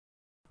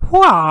Good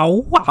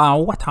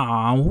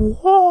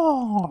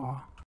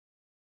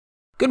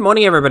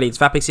morning, everybody. It's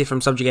Vapix here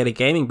from Subjugated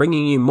Gaming,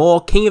 bringing you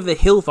more King of the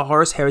Hill for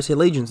Horus Heresy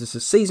Legions. This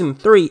is Season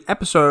 3,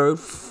 Episode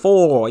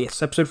 4.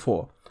 Yes, Episode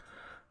 4.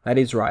 That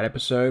is right,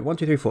 Episode 1,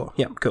 2, 3, 4.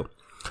 Yeah, cool.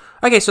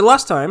 Okay, so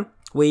last time,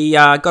 we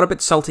got a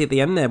bit salty at the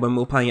end there when we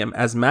were playing him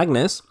as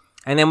Magnus,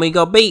 and then we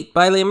got beat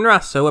by Leman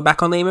Russ, so we're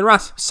back on Leman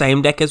Russ.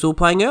 Same deck as we were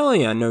playing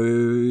earlier.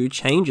 No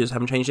changes.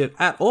 Haven't changed it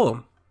at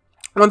all.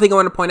 One thing I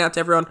want to point out to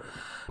everyone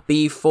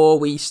before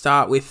we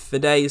start with the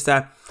day is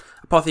that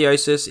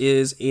Apotheosis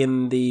is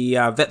in the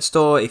vet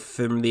store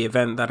from the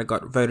event that I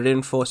got voted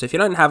in for. So if you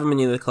don't have them and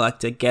you're the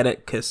collector, get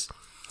it, because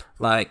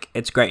like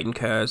it's great in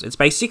Curse. It's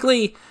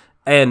basically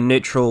a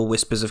neutral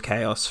Whispers of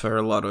Chaos for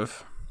a lot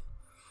of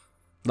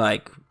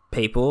like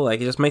people. Like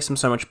it just makes them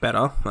so much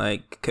better.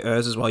 Like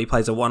Curse as well, he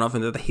plays a 1-off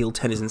and the heal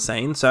 10 is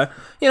insane. So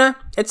you know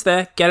it's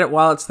there. Get it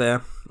while it's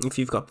there if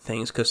you've got the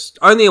things, because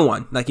only a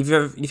 1. Like if you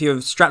have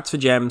strats for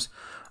gems,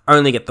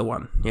 only get the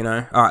 1. You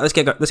know. All right,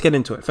 let's get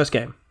into it. First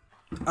game.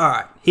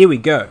 Alright, here we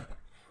go.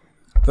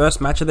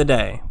 First match of the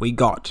day. We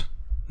got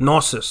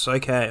Gnosis,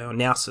 okay, or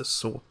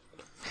Gnosis, or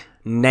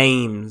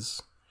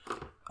names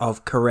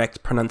of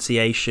correct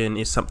pronunciation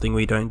is something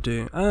we don't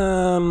do.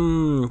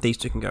 These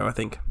two can go, I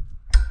think.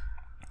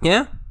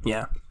 Yeah?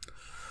 Yeah.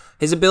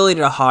 His ability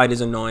to hide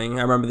is annoying.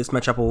 I remember this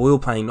matchup where we were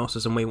playing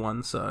Gnosis and we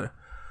won, so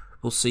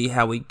we'll see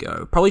how we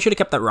go. Probably should have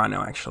kept that right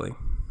now, actually.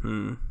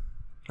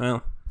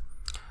 Well,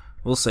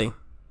 we'll see.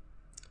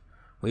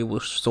 We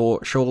will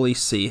surely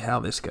see how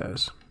this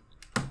goes.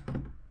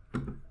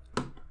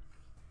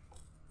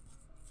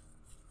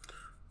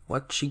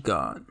 What she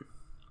got?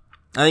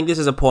 I think this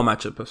is a poor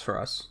matchup for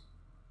us.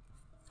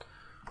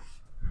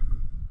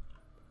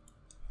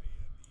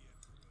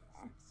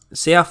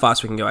 See how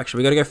fast we can go, actually.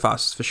 We gotta go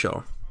fast, for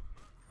sure.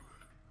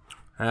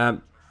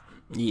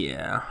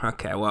 Yeah,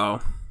 okay,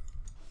 well.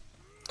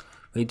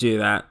 We do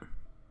that.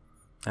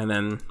 And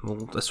then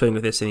we'll swing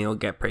with this and he'll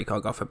get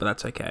precog off it, but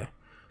that's okay.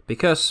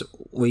 Because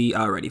we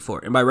are ready for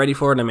it. And by ready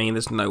for it, I mean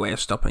there's no way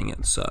of stopping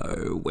it.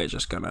 So we're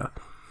just gonna,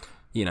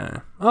 you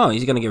know... Oh,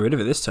 he's gonna get rid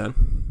of it this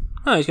turn.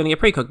 Oh, he's gonna get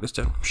precog this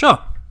turn. Sure.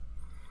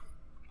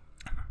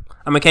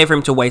 I'm okay for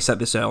him to waste that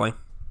this early.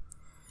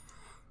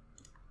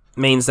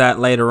 Means that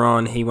later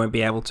on he won't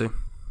be able to.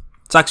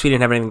 Sucks we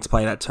didn't have anything to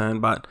play that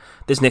turn, but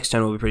this next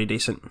turn will be pretty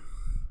decent.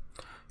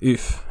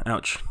 Oof.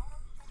 Ouch.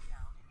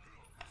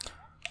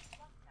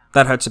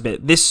 That hurts a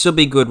bit. This will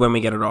be good when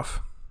we get it off.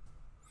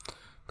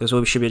 Because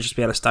we should just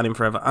be able to stun him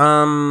forever.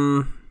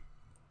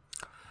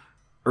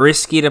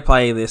 Risky to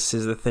play this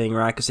is the thing,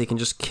 right? Because he can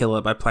just kill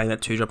it by playing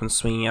that 2-drop and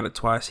swinging at it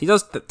twice. He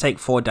does take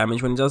 4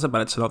 damage when he does it,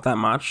 but it's not that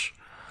much.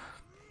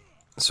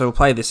 So we'll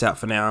play this out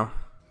for now.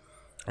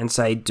 And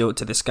say, do it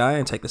to this guy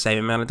and take the same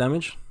amount of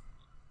damage.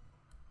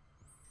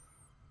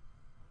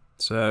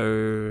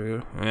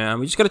 So, yeah,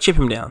 we just got to chip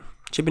him down.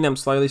 Chip him down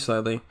slowly,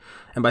 slowly.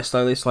 And by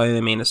slowly, slowly,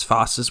 I mean as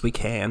fast as we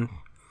can.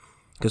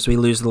 Because we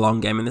lose the long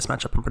game in this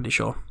matchup, I'm pretty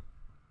sure.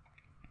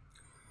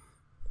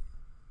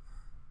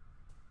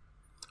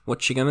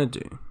 What you gonna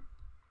do?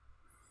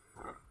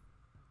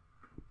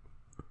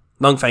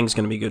 Longfang's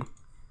gonna be good.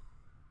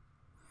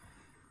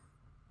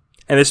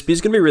 And the spear's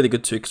gonna be really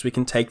good too, because we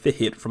can take the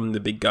hit from the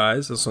big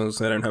guys, as long as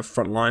they don't have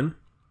front line.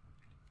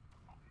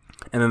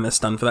 And then they're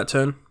stunned for that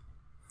turn.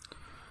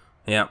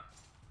 Yeah.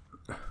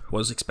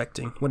 Was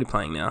expecting. What are you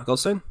playing now?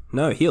 Goldstone?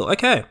 No, heal.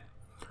 Okay.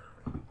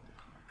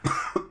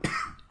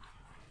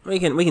 we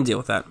can deal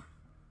with that.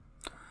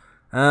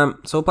 So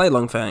we'll play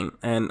Longfang,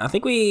 and I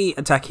think we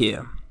attack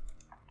here.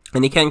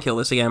 And he can kill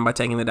this again by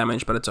taking the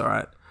damage, but it's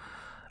alright.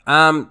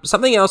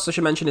 Something else I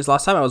should mention is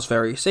last time I was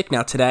very sick.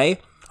 Now today,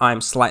 I'm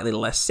slightly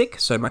less sick,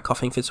 so my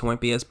coughing fits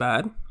won't be as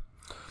bad.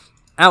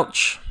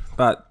 Ouch.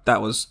 But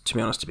that was, to be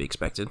honest, to be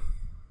expected.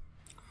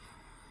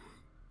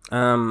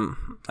 I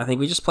think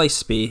we just play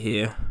Spear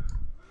here.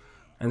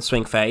 And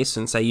swing face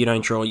and say you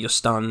don't draw, you're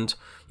stunned.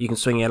 You can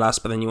swing at us,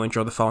 but then you won't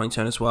draw the following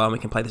turn as well. And we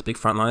can play this big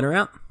frontliner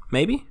out.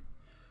 Maybe?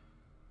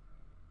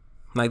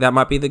 Like that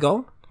might be the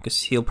goal.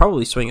 Because he'll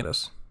probably swing at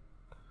us.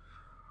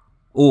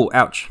 Ooh,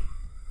 ouch.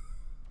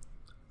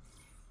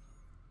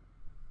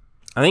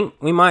 I think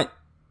we might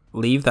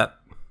leave that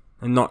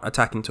and not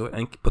attack into it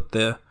and put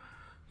the...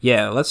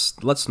 Yeah, let's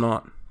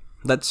not.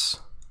 Let's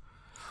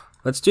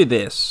do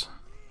this.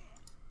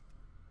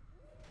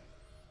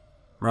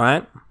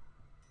 Right?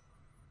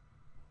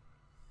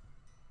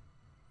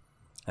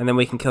 And then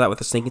we can kill that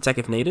with a sneak attack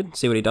if needed.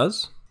 See what he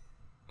does.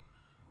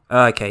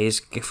 Okay,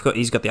 he's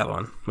got the other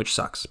one, which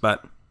sucks,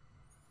 but...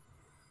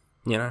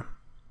 You know.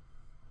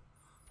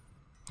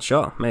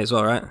 Sure, may as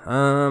well, right?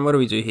 What do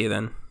we do here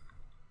then?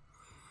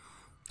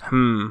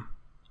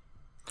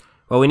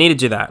 Well, we need to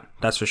do that.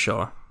 That's for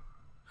sure.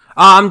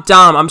 Oh, I'm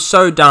dumb. I'm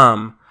so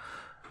dumb.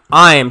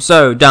 I am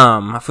so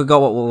dumb. I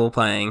forgot what we were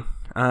playing.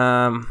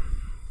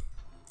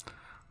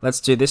 Let's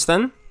do this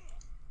then.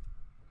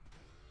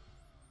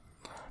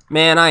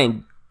 Man, I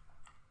am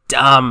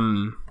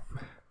dumb.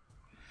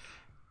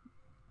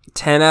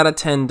 10 out of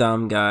 10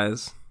 dumb,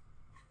 guys.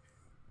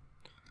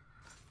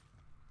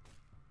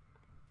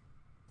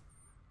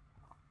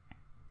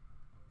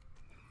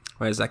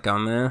 Where's that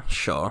going there?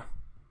 Sure.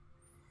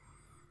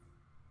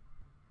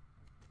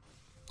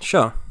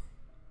 Sure.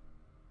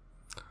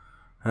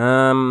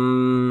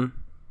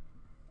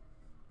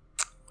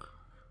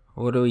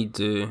 What do we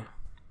do?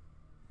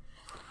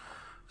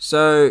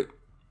 So,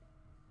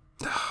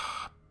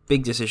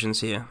 big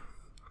decisions here.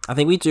 I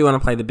think we do want to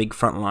play the big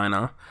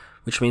frontliner,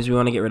 which means we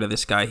want to get rid of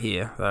this guy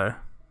here, though.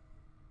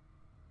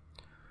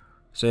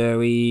 So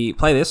we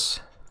play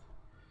this.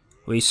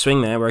 We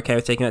swing there. We're okay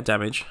with taking that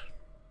damage.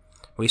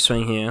 We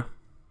swing here.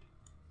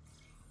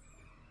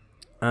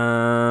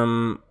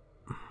 Do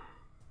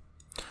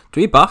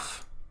we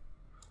buff?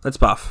 Let's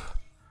buff.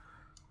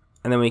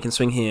 And then we can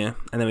swing here,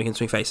 and then we can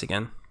swing face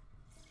again.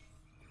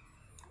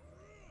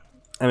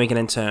 And we can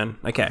then turn.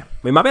 Okay.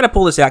 We might be able to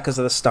pull this out because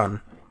of the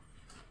stun.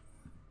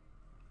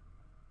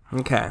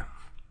 Okay.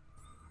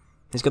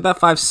 He's got that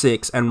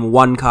 5/6 and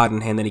one card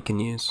in hand that he can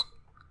use.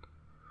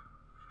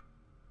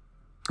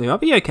 We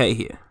might be okay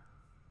here.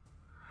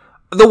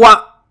 The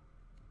what?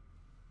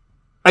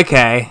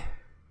 Okay.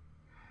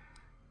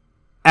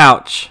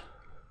 Ouch.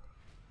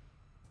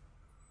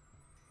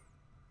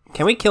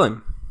 Can we kill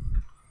him?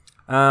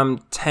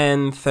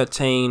 10,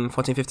 13,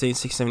 14, 15,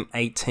 16,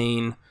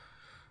 18.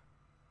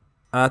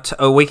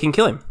 We can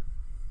kill him.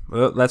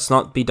 Well, let's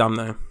not be dumb,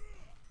 though.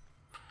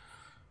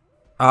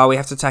 Oh, we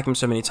have to attack him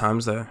so many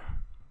times, though.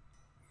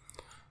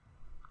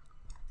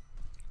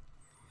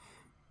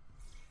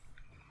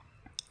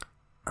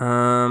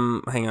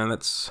 Hang on,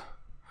 that's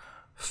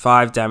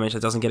 5 damage.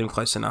 That doesn't get him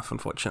close enough,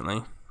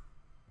 unfortunately.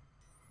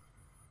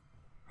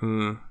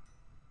 Do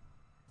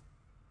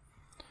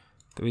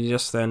we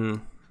just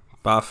then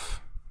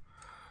buff,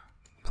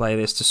 play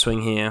this to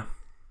swing here?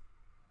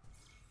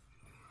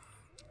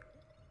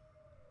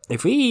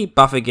 If we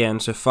buff again,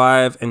 so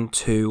 5 and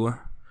 2.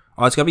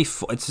 Oh, it's gotta be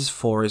 4. It's just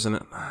 4, isn't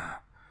it?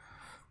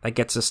 That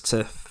gets us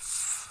to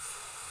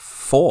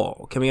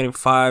 4. Can we get him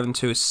 5 and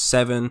 2 is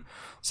 7.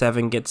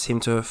 7 gets him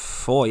to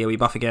 4. Yeah, we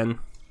buff again.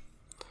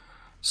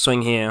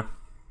 Swing here.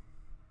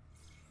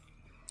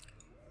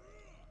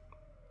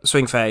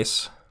 Swing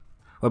face.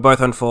 We're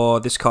both on 4.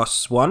 This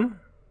costs 1.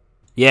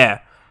 Yeah.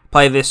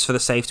 Play this for the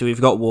safety.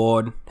 We've got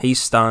ward.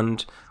 He's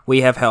stunned.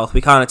 We have health.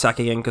 We can't attack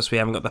again because we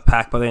haven't got the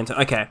pack by the end.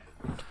 Okay.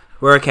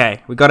 We're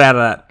okay. We got out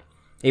of that.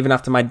 Even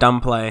after my dumb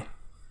play.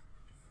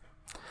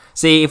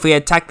 See, if we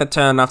had attacked the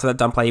turn after that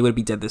dumb play, he would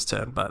be dead this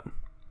turn, but...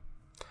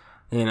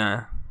 You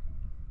know.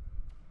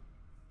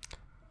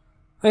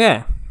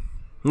 Okay.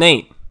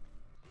 Neat.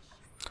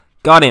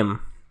 Got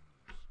him.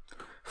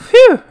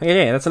 Phew!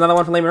 Okay, that's another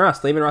one from Leman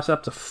Russ. Leman Russ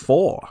up to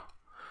 4.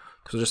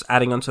 Because we're just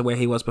adding on to where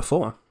he was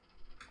before.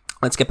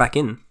 Let's get back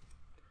in.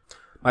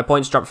 My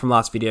points dropped from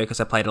last video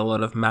because I played a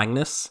lot of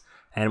Magnus.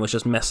 And was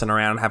just messing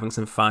around, having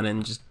some fun,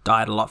 and just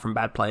died a lot from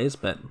bad plays,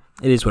 but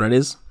it is what it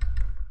is.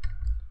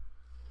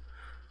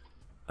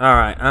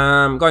 Alright,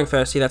 going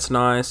first here, that's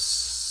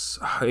nice.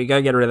 We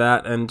go get rid of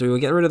that, and do we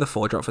get rid of the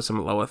 4-drop for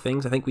some lower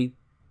things? I think we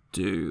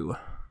do.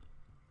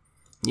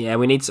 Yeah,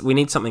 we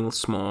need something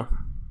small.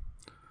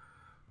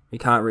 We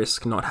can't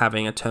risk not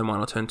having a turn 1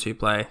 or turn 2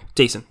 play.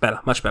 Decent,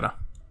 better, much better.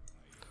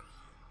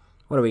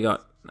 What do we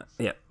got?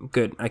 Yeah,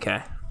 good,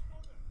 okay.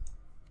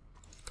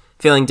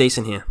 Feeling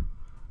decent here.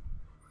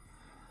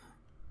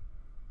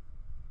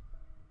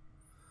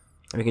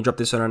 And we can drop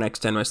this on our next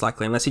turn most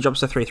likely, unless he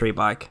drops a 3/3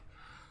 bike.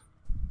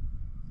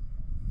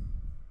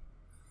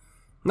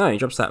 No, he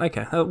drops that.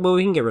 Okay, well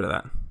we can get rid of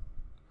that.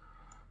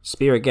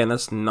 Spear again,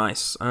 that's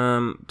nice.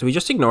 Do we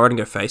just ignore it and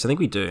go face? I think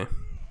we do.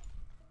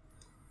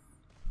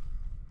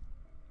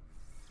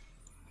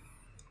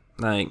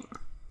 Like,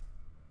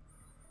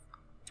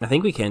 I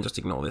think we can just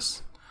ignore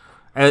this.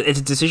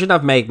 It's a decision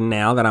I've made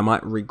now that I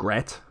might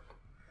regret.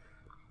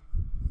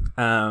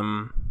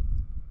 But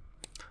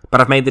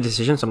I've made the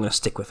decision, so I'm going to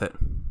stick with it.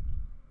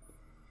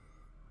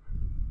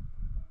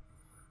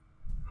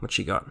 What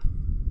she got?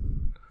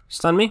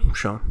 Stun me?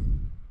 Sure.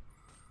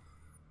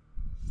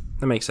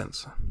 That makes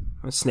sense.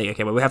 Let's sneak.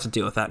 Okay, but we have to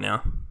deal with that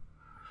now.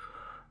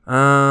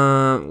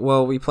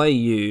 Well, we play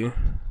you.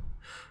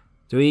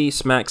 Do we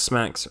smacks?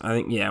 I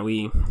think, yeah,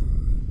 we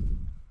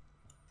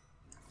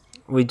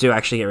do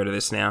actually get rid of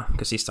this now,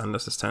 because he stunned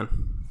us this turn.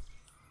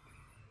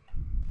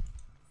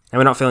 And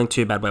we're not feeling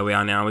too bad where we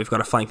are now. We've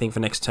got a flank thing for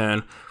next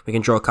turn. We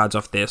can draw cards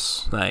off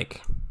this.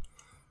 Like,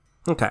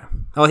 okay.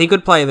 Oh, he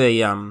could play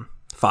the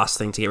fast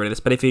thing to get rid of this,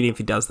 but even if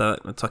he does that,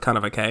 it's kind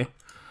of okay.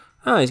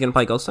 Oh, he's going to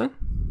play Goldstone?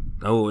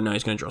 Oh, no,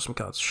 he's going to draw some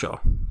cards,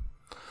 sure.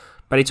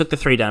 But he took the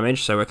 3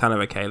 damage, so we're kind of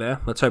okay there.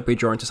 Let's hope we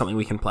draw into something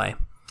we can play.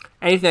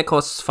 Anything that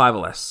costs 5 or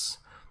less.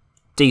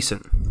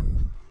 Decent.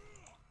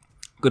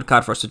 Good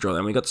card for us to draw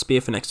then. We got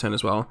Spear for next turn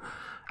as well.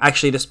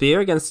 Actually, the Spear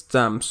against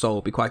Soul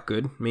will be quite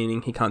good,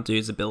 meaning he can't do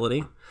his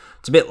ability.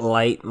 It's a bit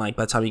late, like,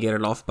 by the time you get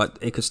it off, but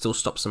it could still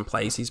stop some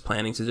plays he's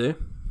planning to do.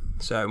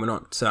 So we're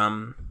not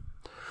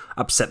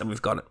upset that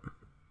we've got it.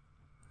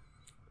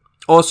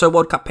 Also,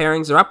 World Cup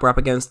pairings are up. We're up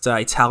against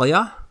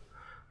Italia,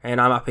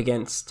 and I'm up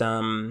against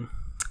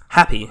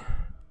Happy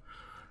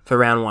for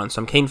round 1,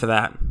 so I'm keen for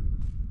that.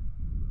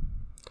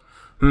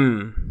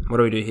 What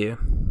do we do here?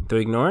 Do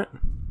we ignore it?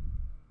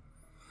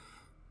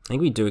 I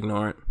think we do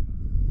ignore it.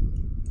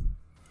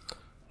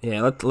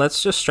 Yeah,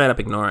 let's just straight up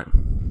ignore it.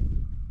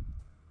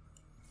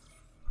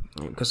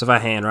 Because of our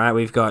hand, right?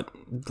 We've got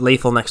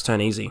lethal next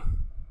turn easy.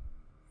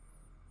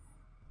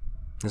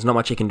 There's not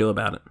much you can do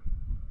about it.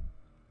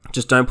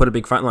 Just don't put a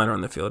big frontliner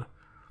on the field.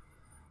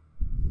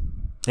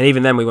 And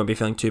even then, we won't be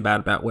feeling too bad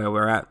about where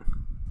we're at.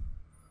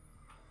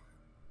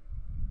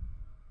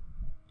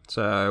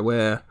 So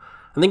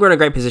I think we're in a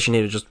great position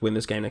here to just win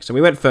this game next time.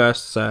 We went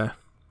first, so,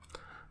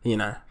 you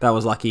know, that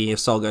was lucky. If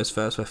Sol goes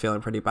first, we're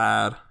feeling pretty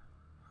bad.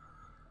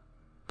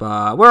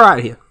 But we're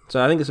alright here.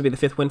 So I think this will be the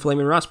 5th win for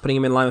Leman Russ, putting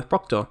him in line with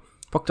Proctor.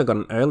 Proctor got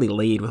an early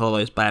lead with all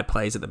those bad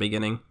plays at the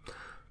beginning.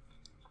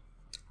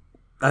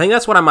 I think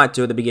that's what I might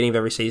do at the beginning of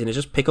every season, is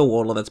just pick a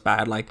Wardler that's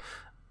bad. Like,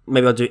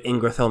 maybe I'll do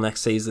Ingrathel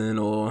next season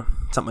or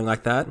something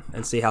like that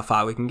and see how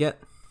far we can get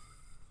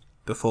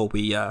before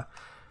we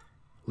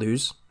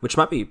lose, which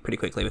might be pretty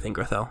quickly with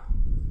Ingrathel.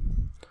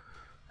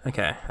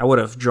 Okay, I would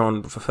have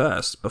drawn for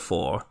first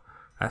before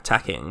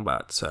attacking,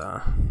 but...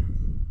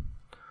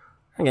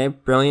 okay,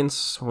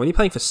 Brilliance. What are you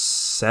playing for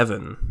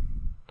 7?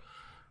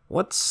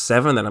 What's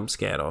 7 that I'm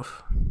scared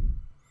of?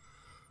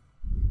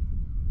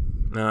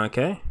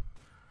 Okay.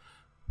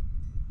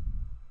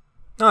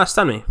 Oh,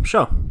 stun me.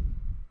 Sure.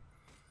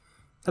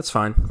 That's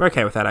fine. We're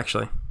okay with that,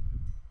 actually.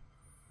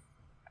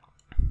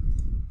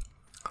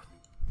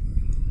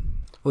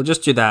 We'll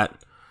just do that.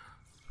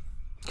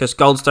 Because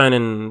Goldstone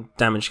and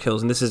damage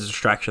kills, and this is a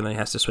distraction that he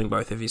has to swing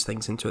both of his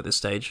things into at this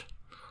stage.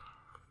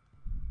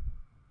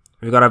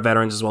 We've got our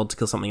veterans as well to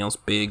kill something else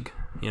big,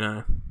 you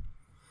know.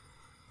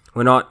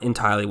 We're not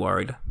entirely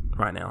worried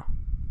right now.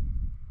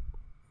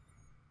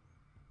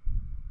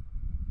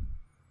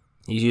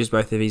 He's used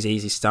both of his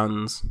easy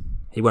stuns.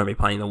 He won't be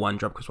playing the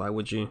 1-drop, because why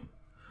would you?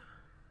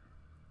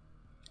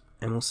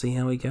 And we'll see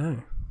how we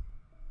go.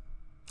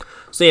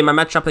 So yeah, my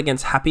matchup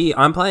against Happy,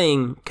 I'm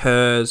playing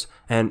Kurz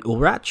and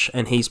Ulrach,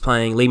 and he's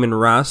playing Leman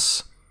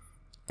Russ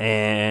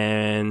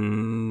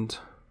and...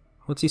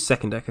 what's his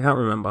second deck? I can't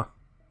remember.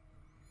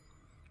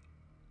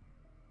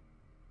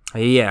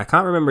 Yeah, I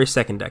can't remember his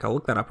second deck. I'll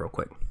look that up real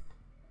quick.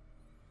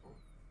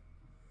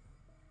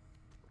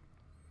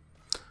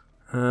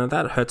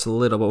 That hurts a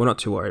little, but we're not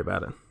too worried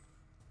about it.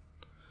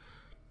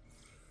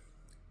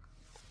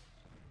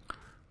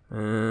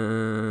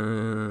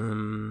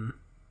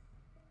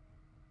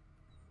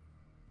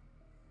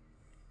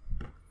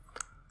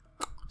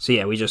 So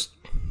yeah, we just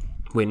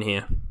win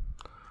here.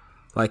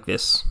 Like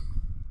this.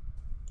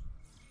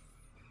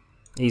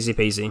 Easy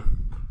peasy.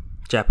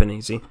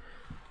 Japanesey.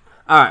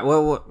 Alright,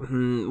 well,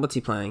 what's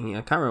he playing?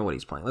 I can't remember what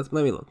he's playing. Let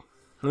me look.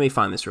 Let me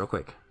find this real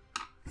quick.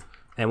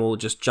 And we'll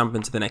just jump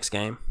into the next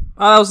game.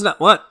 Oh, that was that.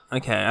 What?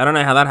 Okay, I don't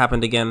know how that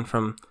happened again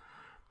from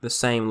the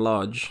same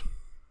lodge.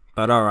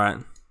 But alright.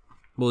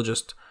 We'll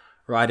just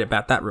write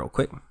about that real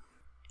quick.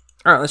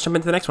 Alright, let's jump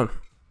into the next one.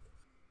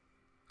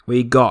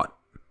 We got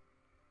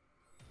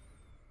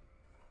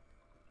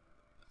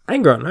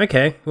Angron.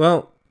 Okay,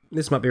 well,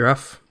 this might be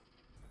rough.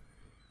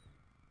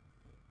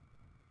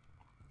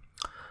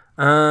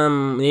 We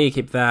need to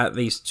keep that.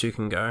 These two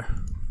can go.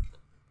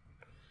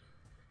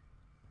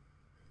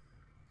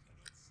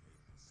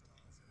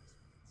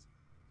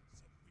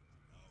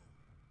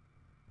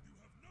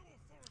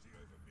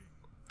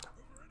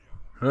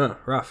 Oh,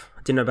 rough.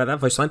 I didn't know about that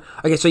voice line.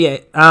 Okay, so yeah,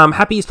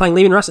 Happy is playing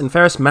Leman Russ and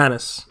Ferris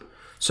Manus.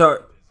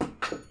 So,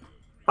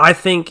 I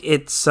think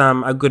it's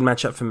a good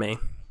matchup for me.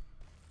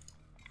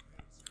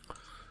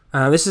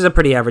 This is a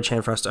pretty average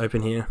hand for us to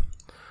open here.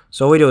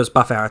 So all we do is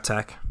buff our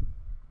attack.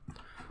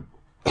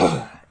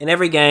 In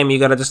every game, you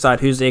got to decide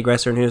who's the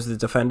aggressor and who's the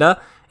defender.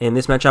 In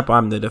this matchup,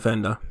 I'm the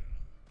defender.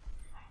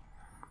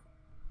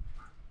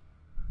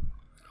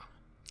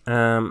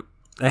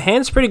 The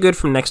hand's pretty good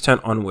from next turn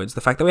onwards.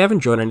 The fact that we haven't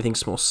drawn anything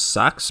small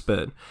sucks,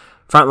 but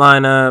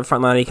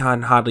frontliner you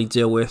can't hardly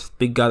deal with.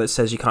 Big guy that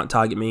says you can't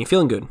target me.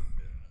 Feeling good.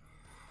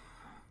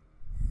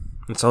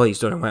 That's all he's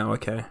doing. Wow,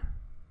 okay.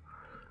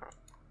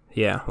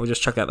 Yeah, we'll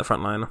just chuck out the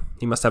frontliner.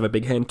 He must have a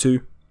big hand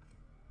too.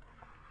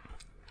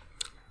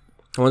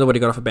 I wonder what he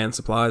got off of banned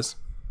supplies.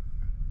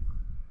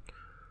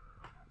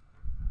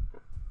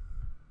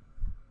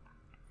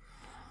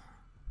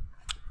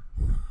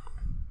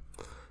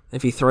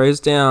 If he throws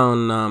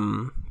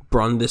down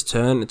Bron this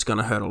turn, it's going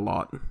to hurt a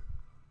lot. And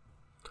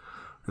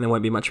there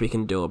won't be much we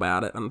can do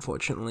about it,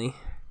 unfortunately.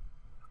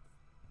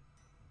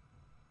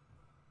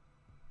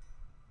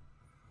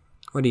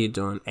 What are you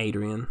doing,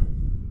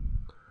 Adrian?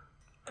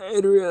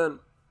 Adrian!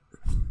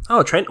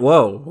 Oh, Trent.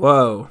 Whoa,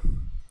 whoa.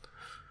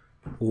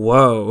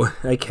 Whoa,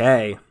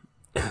 okay.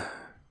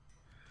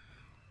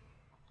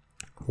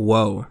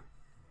 Whoa.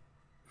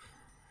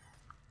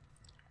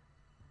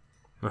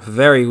 A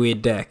very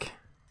weird deck.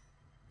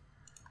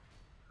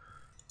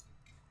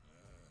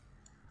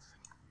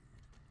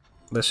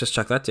 Let's just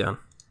chuck that down.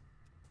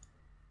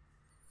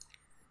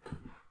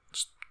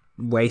 Just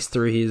waste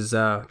through his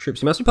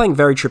troops. He must be playing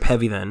very trip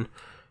heavy then,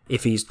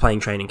 if he's playing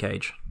Training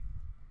Cage.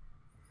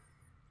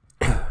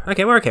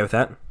 Okay, we're okay with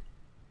that.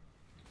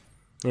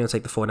 He'll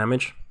take the 4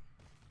 damage.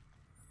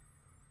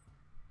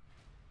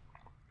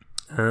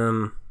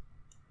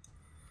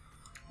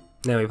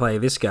 Now we play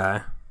this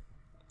guy.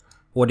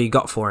 What do you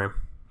got for him?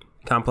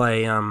 Can't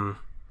play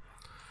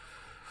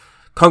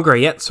Conqueror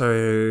yet,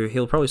 so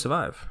he'll probably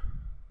survive.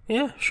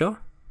 Yeah, sure.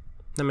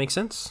 That makes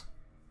sense.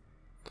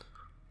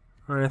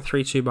 On a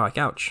 3-2 bike.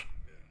 Ouch.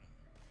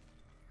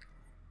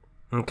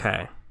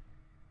 Okay.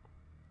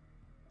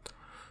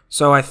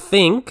 So I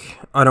think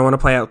I don't want to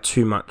play out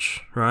too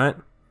much, right?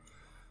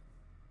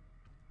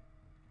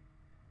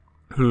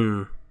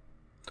 Do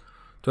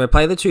I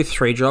play the 2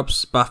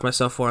 3-drops, buff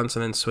myself once,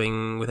 and then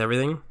swing with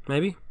everything,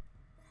 maybe?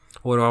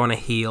 Or do I want to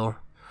heal?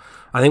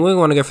 I think we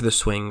want to go for the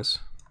swings.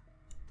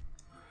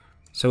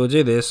 So we'll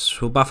do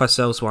this. We'll buff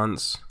ourselves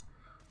once.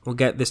 We'll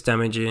get this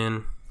damage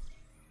in.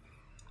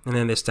 And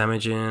then this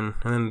damage in.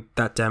 And then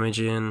that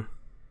damage in.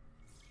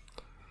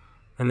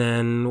 And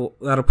then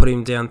that'll put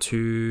him down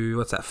to,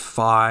 what's that,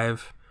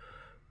 5.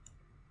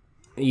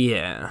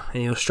 Yeah,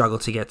 and he'll struggle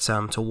to get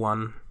to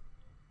 1.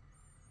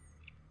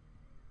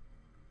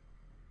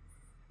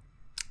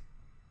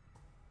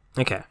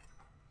 Okay.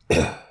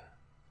 We're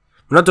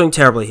not doing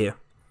terribly here.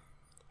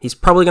 He's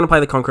probably going to play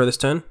the Conqueror this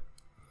turn.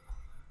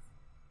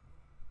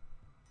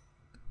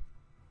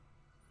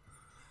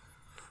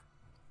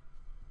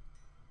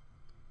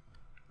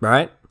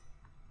 Right?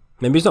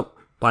 Maybe he's not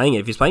playing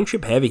it. If he's playing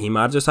Trip Heavy, he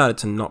might have decided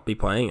to not be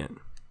playing it.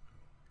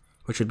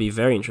 Which would be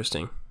very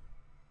interesting.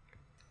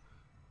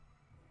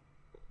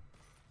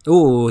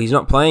 Ooh, he's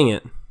not playing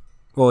it.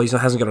 Well, he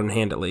hasn't got it in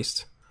hand at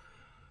least.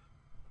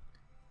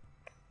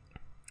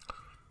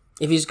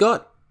 If he's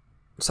got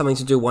something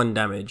to do 1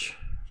 damage,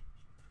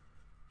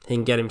 he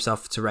can get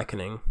himself to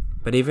Reckoning.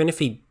 But even if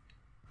he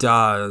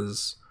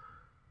does,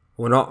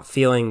 we're not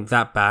feeling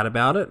that bad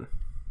about it.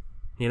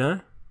 You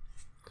know?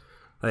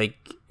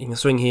 Like, you can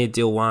swing here,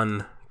 deal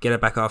 1, get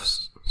it back off,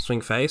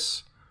 swing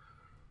face.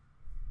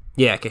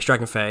 Yeah, okay, strike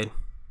and fade.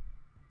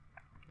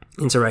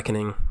 Into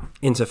Reckoning,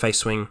 into face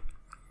swing.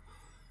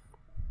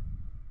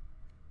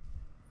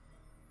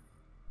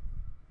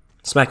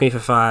 Smack me for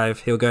 5,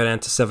 he'll go down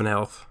to 7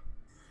 health.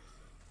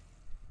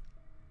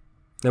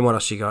 Then what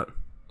else you got?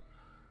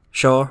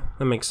 Sure,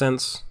 that makes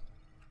sense.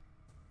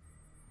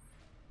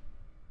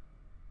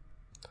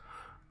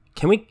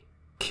 Can we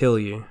kill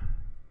you?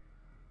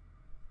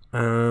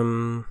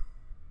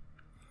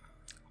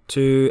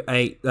 2,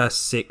 8,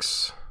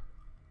 6.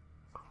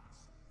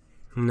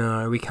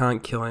 No, we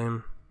can't kill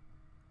him.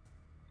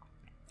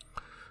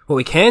 What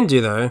we can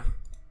do though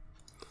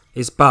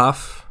is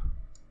buff,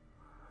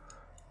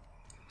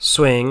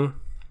 swing,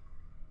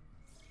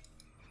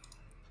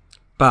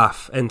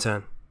 buff, end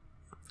turn.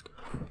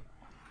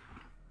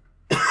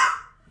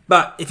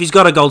 But if he's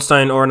got a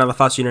Goldstone or another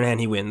fast unit in hand,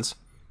 he wins.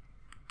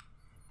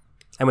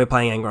 And we're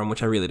playing Angron,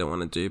 which I really don't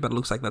want to do, but it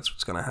looks like that's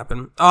what's going to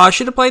happen. Oh, I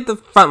should have played the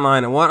front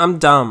liner. What? I'm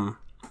dumb.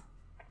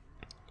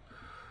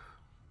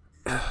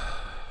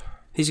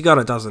 He's got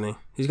it, doesn't he?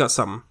 He's got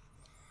something.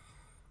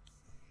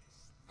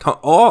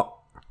 Oh!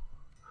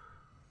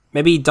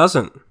 Maybe he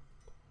doesn't.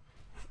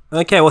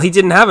 Okay, well, he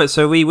didn't have it,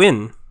 so we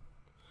win.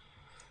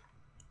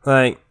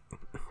 Like...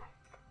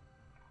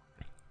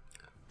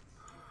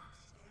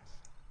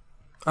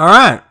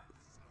 Alright.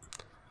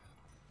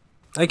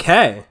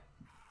 Okay.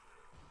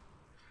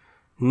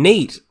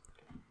 Neat.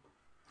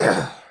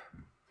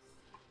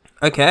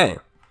 Okay.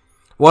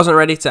 Wasn't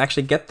ready to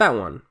actually get that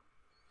one.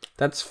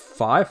 That's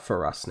 5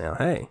 for us now,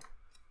 hey.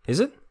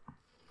 Is it?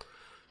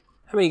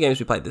 How many games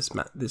we played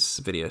this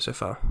video so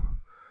far?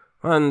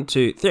 1,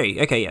 2,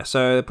 3. Okay, yeah,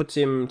 so that puts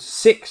him to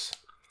 6.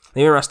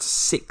 Leman Russ to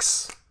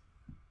 6.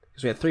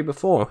 Because we had 3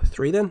 before.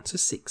 3 then to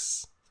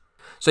 6.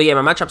 So yeah,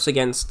 my matchups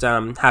against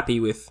Happy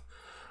with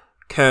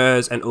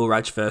Kurz and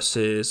Ulrich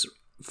versus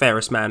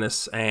Ferris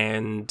Manus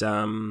and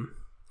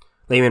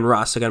Leman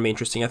Russ are going to be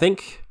interesting, I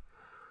think.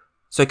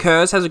 So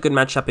Kurz has a good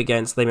matchup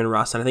against Leman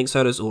Russ, and I think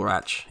so does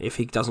Ulrich, if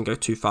he doesn't go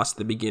too fast at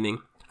the beginning.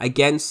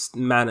 Against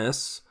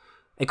Manus,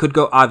 it could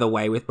go either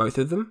way with both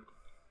of them.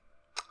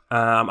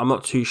 I'm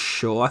not too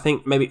sure. I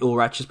think maybe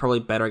Ulrich is probably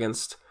better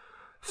against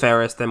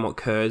Ferris than what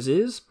Kurz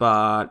is,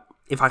 but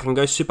if I can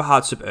go super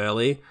hard, super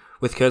early,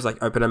 with Kurz,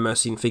 like Open and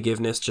Mercy and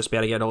Forgiveness, just be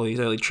able to get all these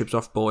early trips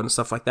off board and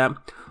stuff like that,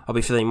 I'll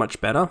be feeling much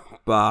better.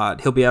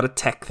 But he'll be able to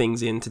tech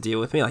things in to deal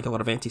with me, like a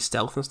lot of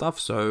anti-stealth and stuff,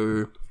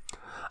 so...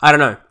 I don't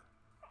know.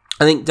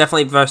 I think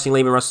definitely versing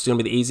Leman Russ is going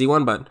to be the easy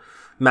one, but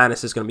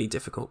Manus is going to be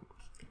difficult.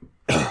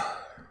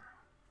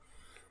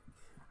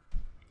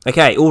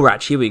 Okay,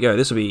 Ulrich, here we go.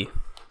 This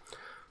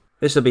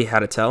will be how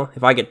to tell.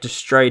 If I get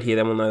destroyed here,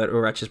 then we'll know that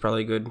Ulrich is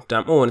probably good.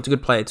 Oh, and it's a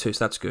good player too,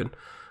 so that's good.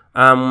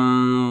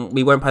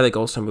 We won't play the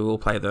Goldstone, we will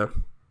play the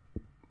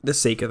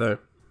Seeker though.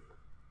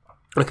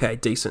 Okay,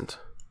 decent.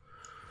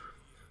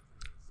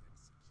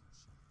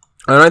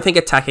 I don't think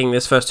attacking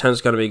this first turn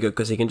is going to be good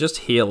because he can just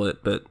heal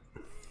it, but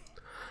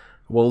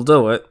we'll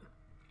do it.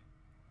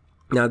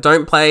 Now,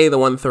 don't play the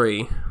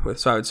 1-3 with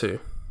Side 2.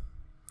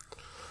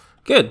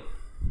 Good.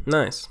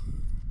 Nice.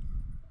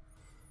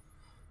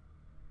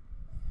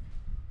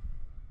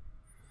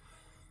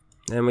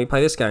 And we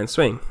play this guy and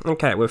swing.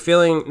 Okay, we're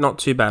feeling not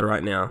too bad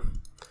right now.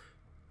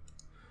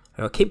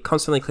 I'll keep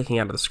constantly clicking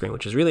out of the screen,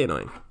 which is really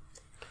annoying.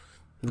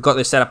 I've got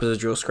this set up as a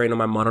dual screen on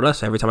my monitor,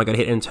 so every time I go to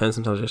hit end turn,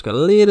 sometimes I just go a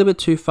little bit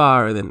too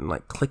far and then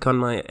like click on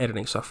my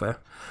editing software.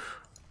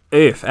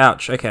 Oof,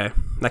 ouch, okay.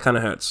 That kind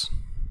of hurts.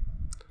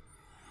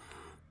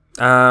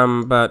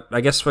 But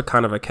I guess we're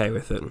kind of okay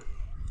with it.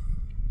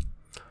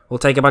 We'll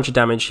take a bunch of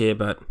damage here,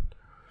 but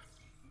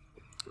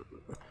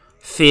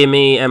fear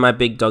me and my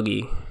big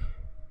doggy.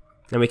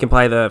 And we can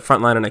play the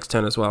frontliner next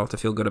turn as well to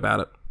feel good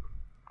about it.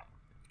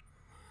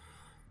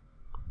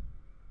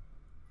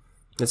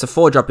 It's a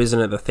 4-drop, isn't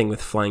it? The thing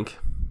with flank.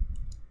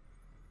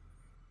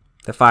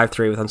 The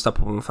 5-3 with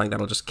unstoppable flank,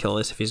 that'll just kill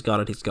this. If he's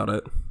got it, he's got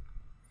it.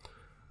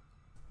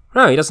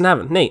 No, he doesn't have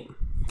it. Neat.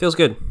 Feels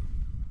good.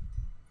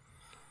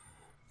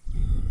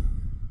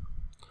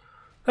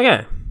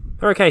 Okay.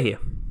 We're okay here.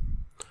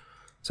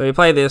 So we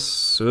play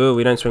this. Ooh,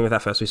 we don't swing with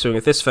that first. We swing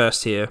with this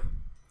first here.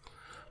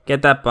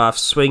 Get that buff.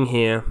 Swing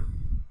here.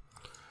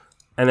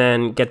 And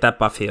then get that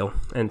buff heal.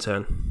 End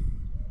turn.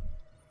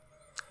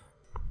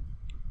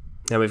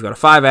 Now we've got a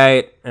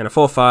 5-8 and a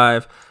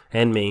 4-5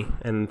 and me.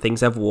 And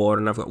things have ward.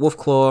 And I've got Wolf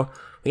Claw.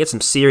 We get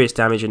some serious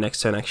damage in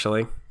next turn,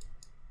 actually.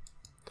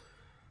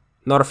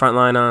 Not a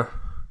frontliner.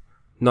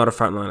 Not a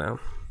frontliner.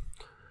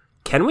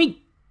 Can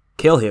we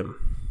kill him?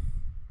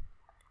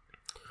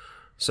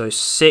 So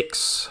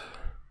 6,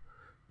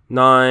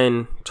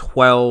 9,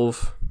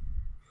 12,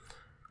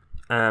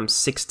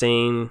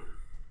 16,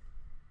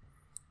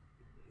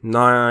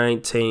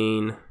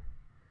 19.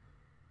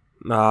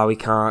 No, we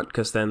can't,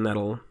 because then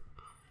that'll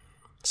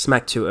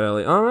smack too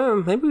early.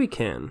 Oh, maybe we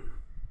can.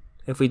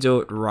 If we do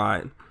it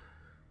right.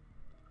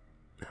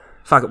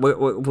 Fuck it,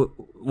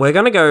 we're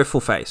going to go full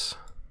face.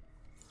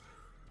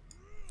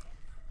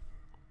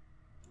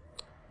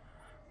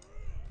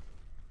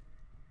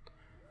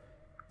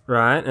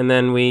 Right, and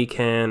then we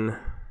can...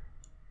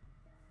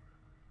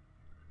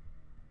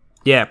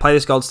 Yeah, play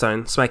this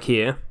Goldstone, smack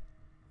here.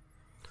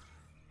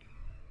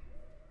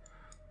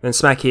 Then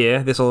smack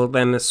here, this will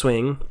then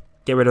swing,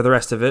 get rid of the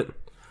rest of it.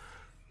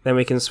 Then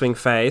we can swing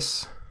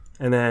face,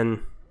 and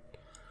then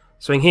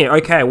swing here.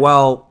 Okay,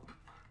 well,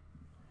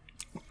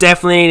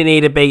 definitely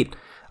need to beat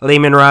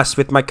Leman Russ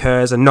with my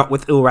Curse and not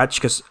with Ulrach,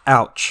 because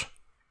ouch.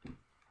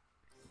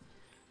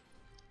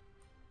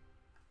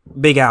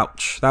 Big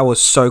ouch, that was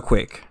so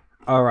quick.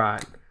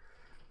 Alright.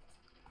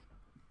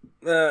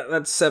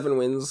 That's 7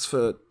 wins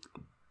for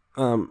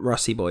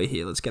Russy boy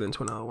here. Let's get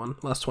into another one.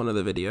 Last one of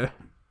the video.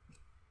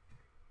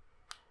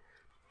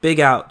 Big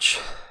ouch.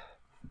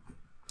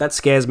 That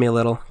scares me a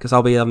little, because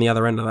I'll be on the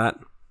other end of that.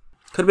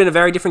 Could have been a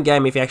very different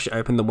game if he actually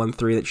opened the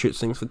 1-3 that shoots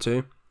things for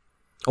 2.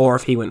 Or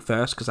if he went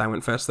first, because I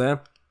went first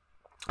there.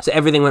 So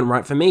everything went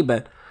right for me,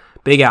 but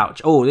big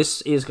ouch. Oh,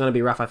 this is going to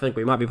be rough. I think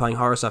we might be playing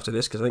Horus after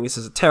this, because I think this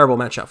is a terrible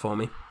matchup for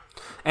me.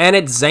 And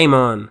it's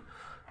Leman.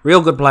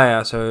 Real good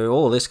player, so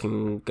all this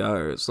can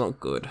go. It's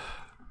not good.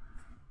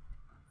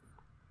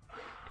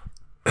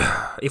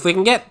 If we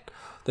can get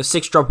the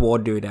 6-drop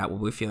ward dude out,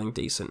 we'll be feeling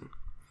decent.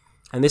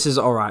 And this is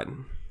alright.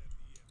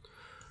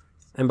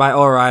 And by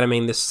alright, I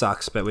mean this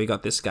sucks, but we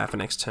got this guy for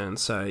next turn,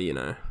 so, you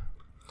know.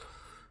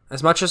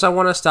 As much as I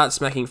want to start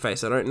smacking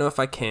face, I don't know if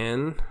I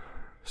can.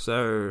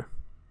 So,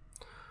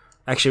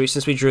 actually,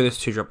 since we drew this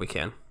 2-drop, we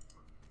can.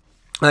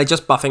 Like,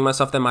 just buffing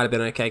myself, that might have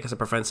been okay, because it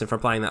prevents him from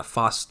playing that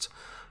fast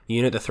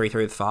unit, the 3-3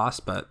 with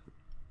fast, but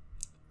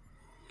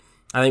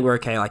I think we're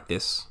okay like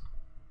this.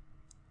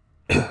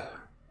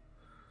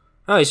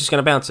 Oh, he's just going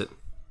to bounce it.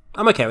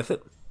 I'm okay with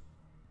it.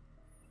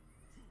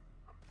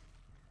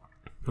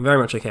 I'm very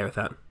much okay with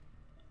that.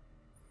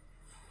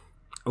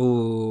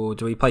 Ooh,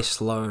 do we play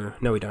slow?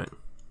 No, we don't.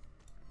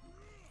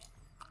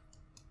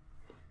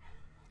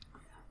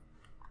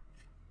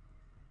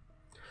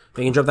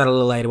 We can drop that a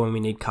little later when we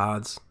need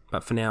cards,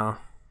 but for now,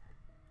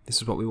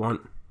 this is what we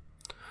want.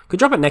 Could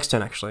drop it next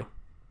turn, actually.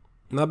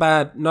 Not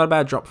a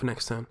bad drop for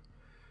next turn.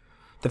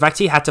 The fact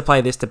he had to play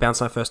this to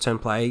bounce my first turn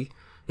play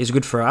is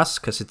good for us,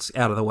 because it's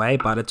out of the way,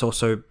 but it's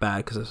also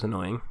bad because it's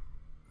annoying.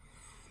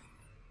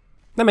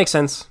 That makes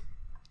sense.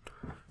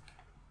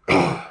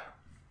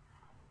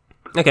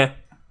 Okay.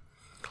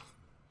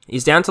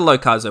 He's down to low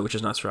cards, though, which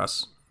is nice for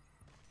us.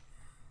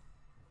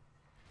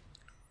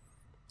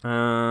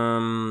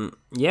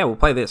 Yeah, we'll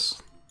play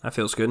this. That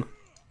feels good.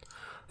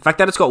 The fact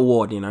that it's got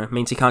ward, you know,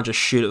 means he can't just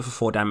shoot it for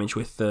 4 damage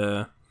with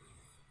the...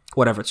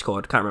 whatever it's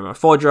called. Can't remember.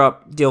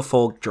 4-drop, deal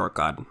 4, draw a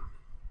card.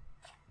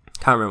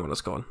 Can't remember what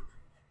it's called.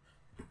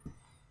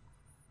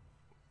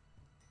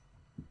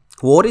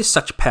 Ward is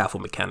such a powerful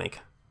mechanic.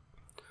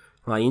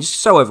 Like, it's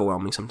just so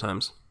overwhelming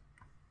sometimes.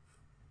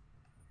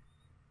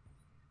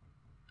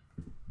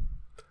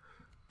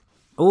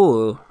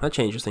 Ooh, that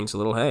changes things a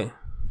little, hey.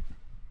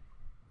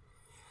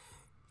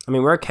 I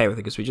mean, we're okay with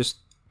it because we just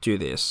do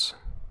this.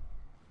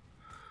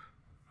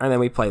 And then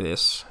we play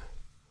this.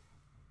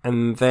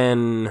 And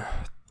then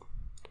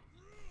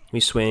we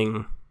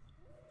swing.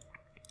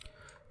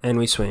 And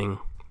we swing.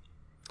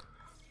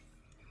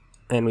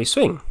 And we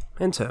swing.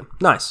 Enter.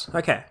 Nice.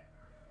 Okay.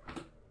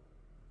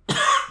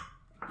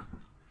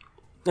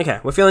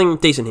 Okay, we're feeling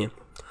decent here.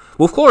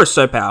 Wolf Claw is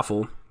so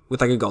powerful with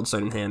like a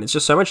Goldstone in hand. It's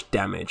just so much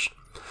damage.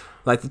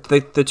 Like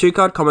the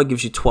 2-card combo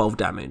gives you 12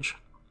 damage.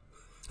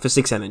 for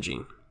 6 energy.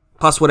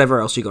 Plus whatever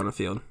else you got on the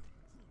field.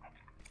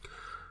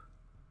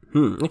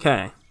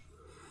 Okay.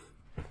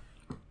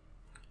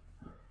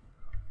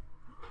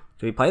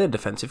 Do we play the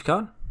defensive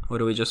card? Or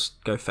do we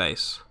just go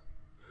face?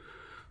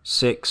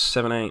 6,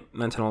 7, 8,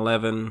 9, 10,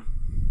 11.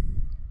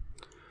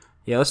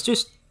 Yeah, let's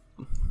just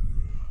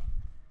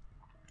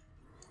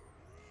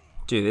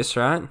do this,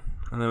 right?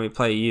 And then we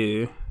play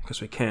you,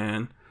 because we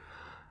can.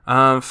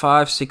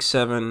 5, 6,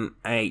 7,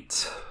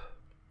 8,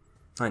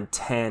 9,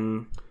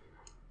 10.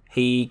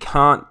 He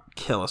can't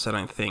kill us, I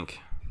don't think.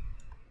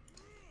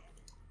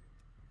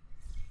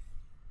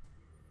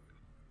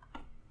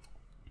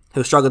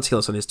 He'll struggle to kill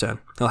us on his turn.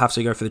 He'll have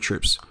to go for the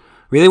troops.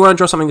 Really want to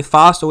draw something with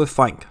fast or with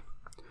flank.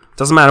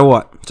 Doesn't matter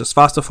what. Just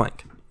fast or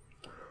flank.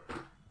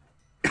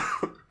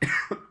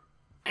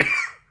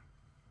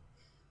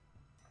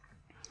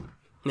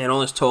 Man,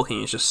 all this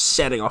talking is just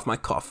setting off my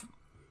cough.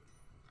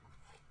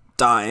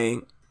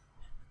 Dying.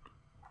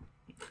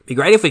 Be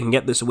great if we can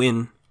get this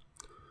win.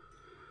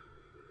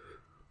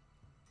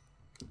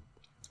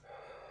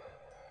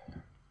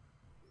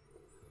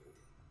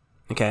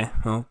 Okay,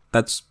 well,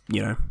 that's,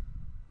 you know,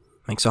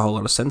 makes a whole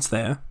lot of sense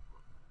there.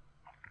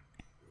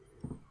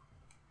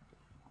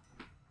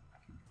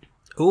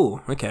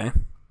 Ooh, okay.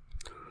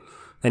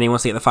 Then he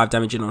wants to get the 5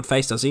 damage in on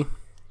face, does he?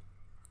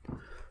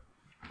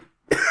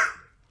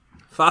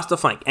 Faster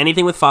flank.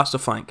 Anything with faster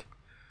flank.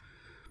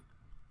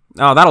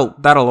 Oh,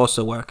 that'll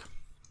also work.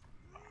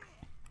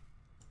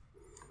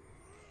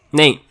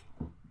 Neat.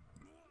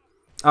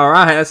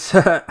 Alright, that's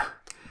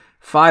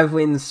 5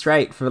 wins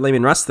straight for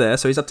Leman Russ there,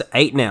 so he's up to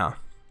 8 now.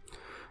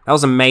 That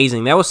was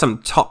amazing. There were some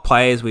top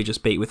players we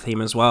just beat with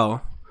him as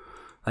well.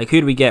 Like, who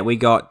did we get? We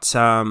got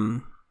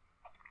the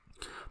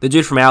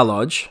dude from our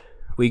lodge.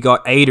 We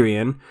got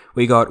Adrian.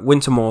 We got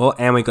Wintermore.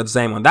 And we got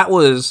Zamon. That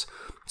was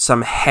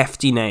some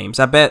hefty names.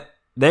 I bet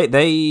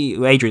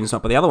Adrian's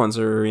not, but the other ones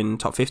are in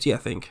top 50, I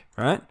think.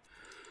 Right?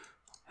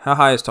 How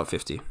high is top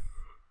 50?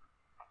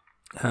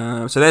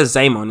 So there's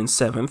Zamon in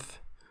 7th.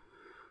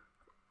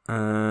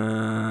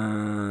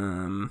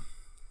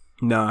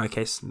 No,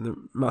 okay.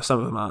 Some of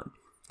them aren't.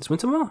 Is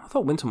Wintermore? I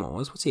thought Wintermore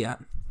was. What's he at?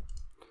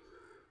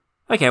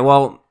 Okay,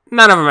 well,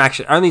 none of them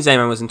actually. Only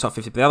Zamon was in top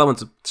 50, but the other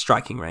one's a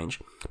striking range.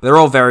 But they're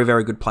all very,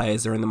 very good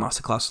players. They're in the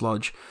Masterclass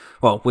Lodge.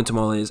 Well,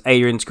 Wintermore is.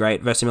 Adrian's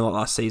great. Versed him a lot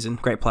last season.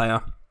 Great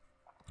player.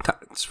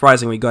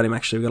 Surprising we got him,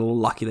 actually. We got a little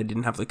lucky they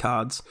didn't have the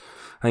cards.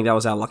 I think that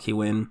was our lucky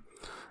win.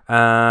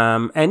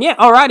 And yeah,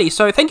 alrighty.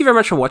 So thank you very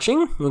much for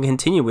watching. We'll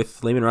continue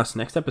with Leman Russ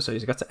next episode.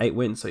 He's got to 8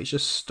 wins, so he's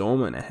just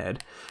storming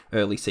ahead.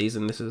 Early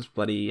season. This is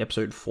bloody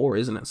episode 4,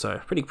 isn't it?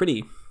 So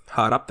pretty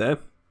hard up there.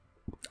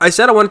 I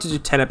said I wanted to do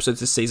 10 episodes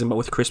this season, but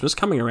with Christmas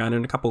coming around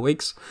in a couple of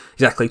weeks,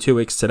 exactly 2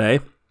 weeks today,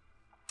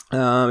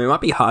 it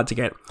might be hard to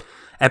get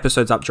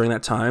episodes up during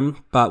that time,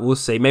 but we'll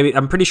see. Maybe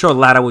I'm pretty sure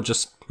ladder will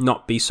just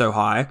not be so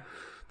high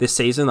this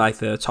season, like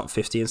the top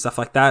 50 and stuff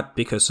like that,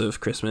 because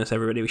of Christmas.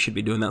 Everybody, we should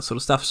be doing that sort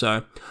of stuff.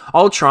 So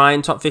I'll try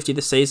and top 50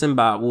 this season,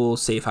 but we'll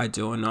see if I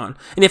do or not.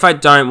 And if I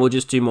don't, we'll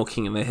just do more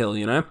King of the Hill,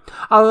 you know.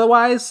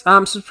 Otherwise,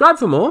 subscribe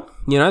for more.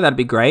 You know, that'd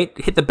be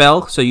great. Hit the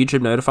bell so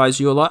YouTube notifies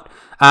you a lot.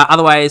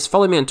 Otherwise,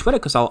 follow me on Twitter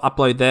because I'll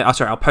upload there.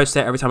 I'll post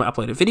there every time I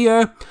upload a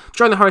video.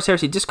 Join the Horus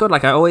Heresy Discord,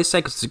 like I always say,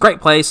 because it's a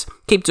great place.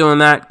 Keep doing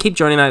that. Keep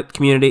joining that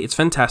community. It's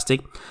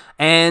fantastic.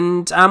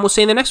 And we'll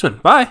see you in the next one.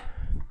 Bye.